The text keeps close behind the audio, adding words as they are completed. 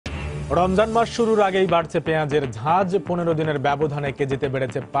রমজান মাস শুরুর আগেই বাড়ছে পেঁয়াজের ঝাঁজ। 15 দিনের ব্যবধানে কেজিতে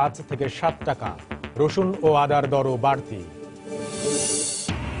বেড়েছে 5 থেকে 7 টাকা। রসুন ও আদার দরও বাড়তি।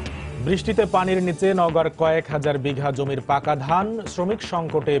 বৃষ্টিতে পানির নিচে নওগাঁর কয়েক হাজার বিঘা জমির পাকা ধান। শ্রমিক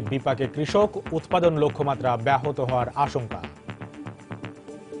সংকটে বিপাকে কৃষক। উৎপাদন লক্ষ্যমাত্রা ব্যাহত হওয়ার আশঙ্কা।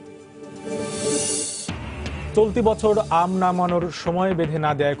 চলতি বছর আম নামানোর সময় বেঁধে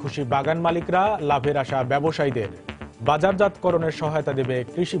না দেয় খুশি বাগান মালিকরা। লাভের আশা ব্যবসায়ীদের। বাজারজাতকরণের সহায়তা দেবে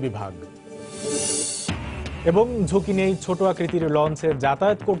কৃষি বিভাগ। এবং ঝুঁকি নেই ছোট আকৃতির লঞ্চে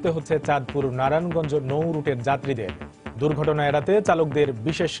যাতায়াত করতে হচ্ছে চাঁদপুর নারায়ণগঞ্জ নৌ রুটের যাত্রীদের। দুর্ঘটনা এড়াতে চালকদের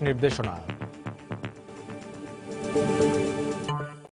বিশেষ নির্দেশনা।